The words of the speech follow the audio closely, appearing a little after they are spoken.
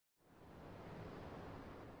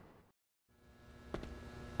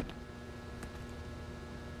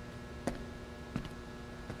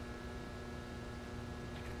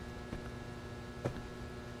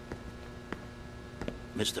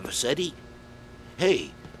Mr. Vicetti?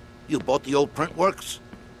 Hey, you bought the old print works?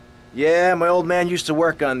 Yeah, my old man used to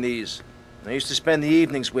work on these. I used to spend the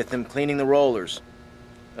evenings with him cleaning the rollers.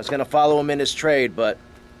 I was gonna follow him in his trade, but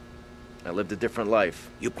I lived a different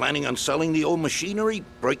life. You planning on selling the old machinery?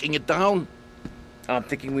 Breaking it down? I'm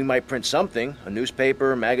thinking we might print something. A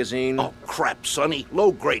newspaper, a magazine. Oh, crap, Sonny.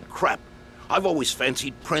 Low-grade crap. I've always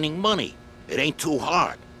fancied printing money. It ain't too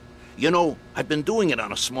hard. You know, I've been doing it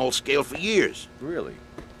on a small scale for years. Really?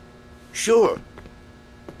 Sure.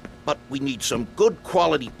 But we need some good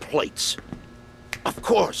quality plates. Of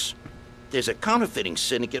course. There's a counterfeiting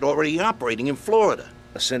syndicate already operating in Florida.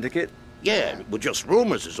 A syndicate? Yeah, with just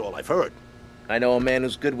rumors is all I've heard. I know a man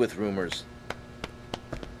who's good with rumors.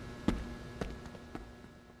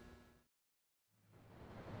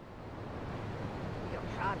 We got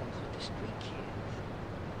problems with the street kids.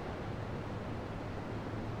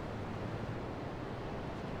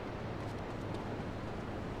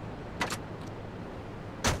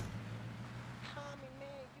 Tommy,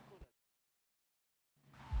 man, you could.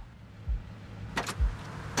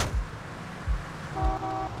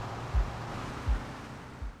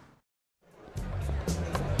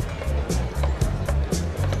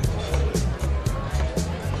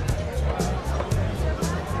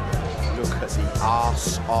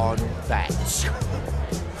 Arse on that.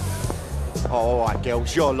 Oh, all right,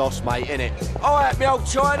 girls, you're lost, mate, innit? All right, me old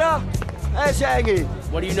China. How's it hanging?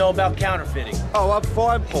 What do you know about counterfeiting? Oh, I'm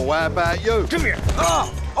fine, Paul. How about you? Come here!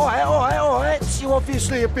 Oh, all right. You're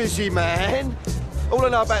obviously a busy man. All I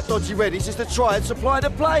know about Dodgy Reddies is to try and supply the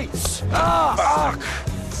plates.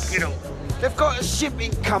 You know, They've got a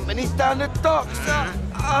shipping company down the docks.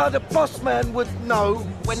 The boss man would know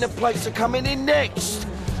when the plates are coming in next.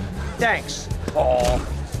 thanks. Oh.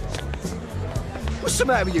 What's the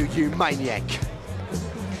matter with you, you maniac?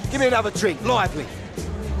 Give me another drink, lively.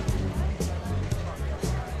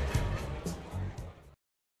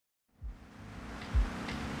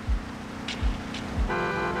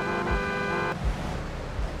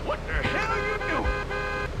 What the hell are you doing?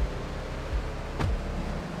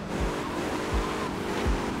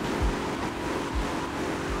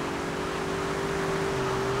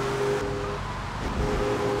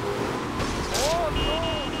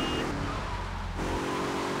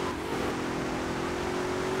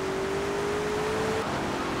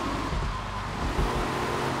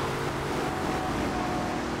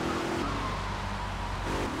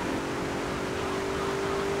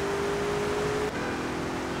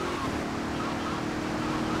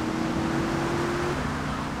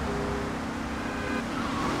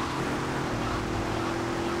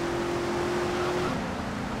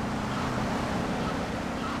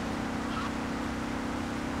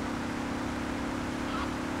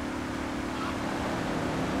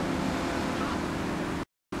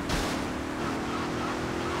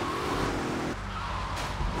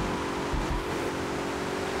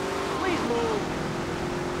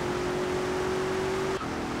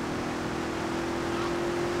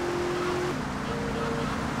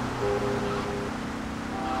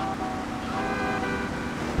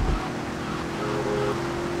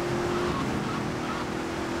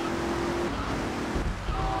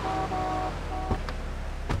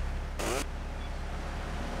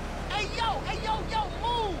 Yo,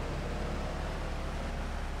 move!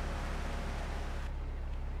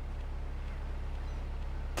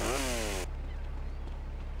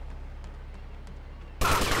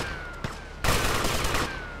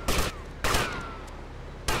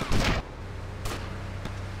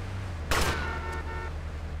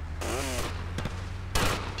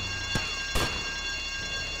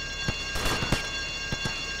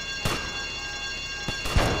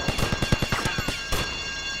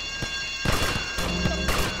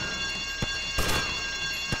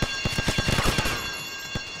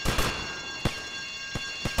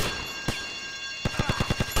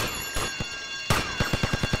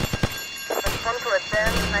 to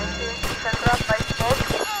attend 19 Central Viceport.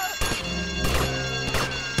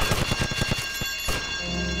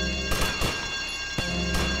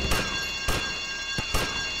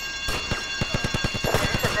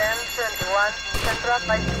 Attend 21 Central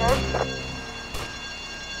Viceport.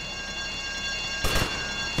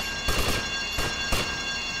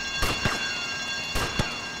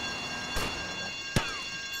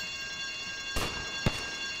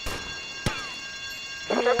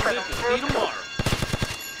 See you tomorrow.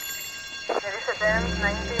 Attend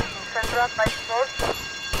 19 Central Viceport.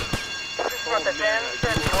 Attend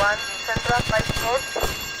 21 Central Viceport.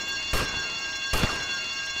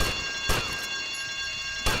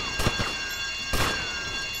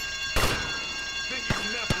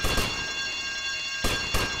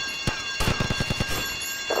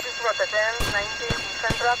 10, 19,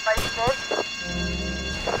 Central Viceport.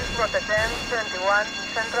 Viceport 10, 21,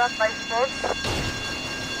 Central Viceport.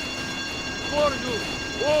 Gordo!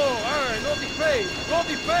 Oh, ai, não te fez! Não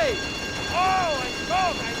te fez! Oh, I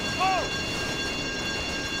spoke!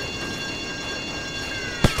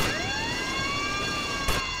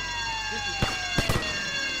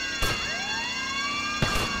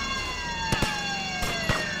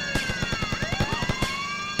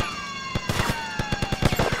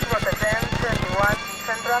 Viceport 10, 21,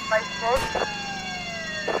 Central Viceport.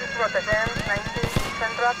 Viceport 10, 19,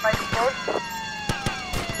 Central Viceport.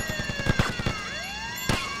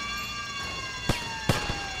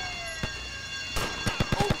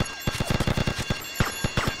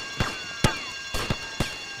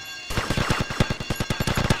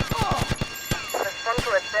 Respond to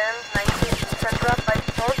a 10, 19, Central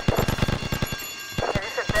Viceport. There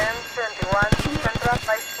is a 10, 21, Central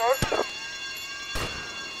Viceport.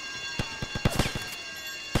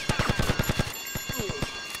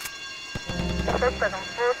 Suspect on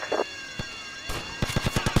foot.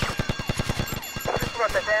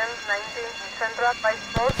 Viceport 10, 19, Central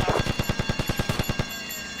Viceport.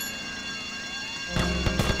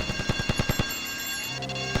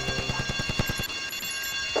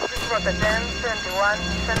 Viceport 10, 21,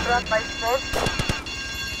 Central Viceport.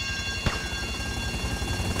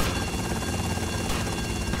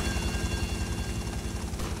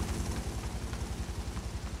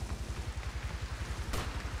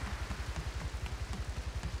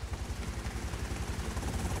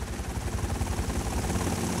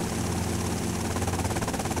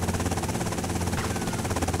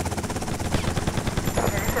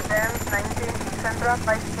 There is a 10, 19, Central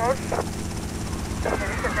Viceport.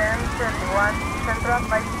 There is a 10, 21, Central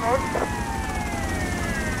Viceport.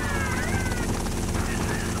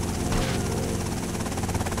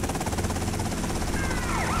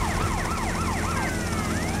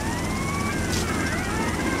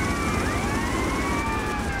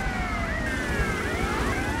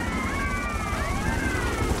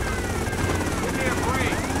 Give me a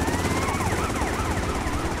break!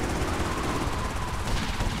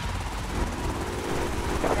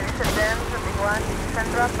 There is a 10, 21,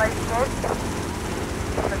 Central Viceport.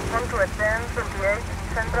 Respond to a 10, 28,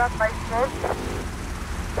 Central Viceport.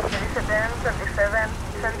 There is a 10, 27,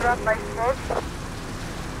 Central Viceport.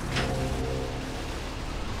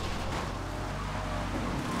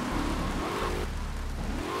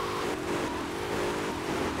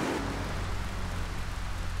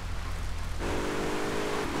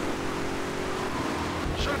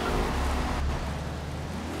 Shut up!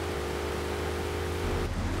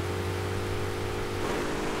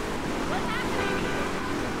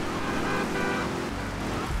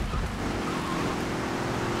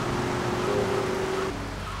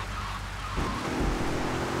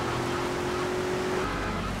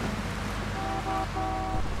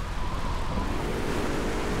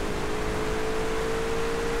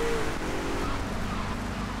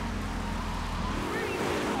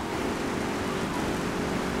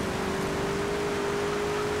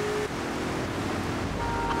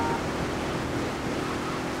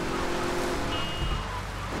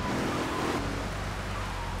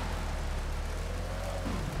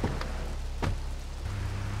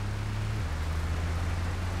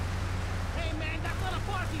 Hey man, that's not a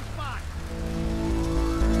parking spot!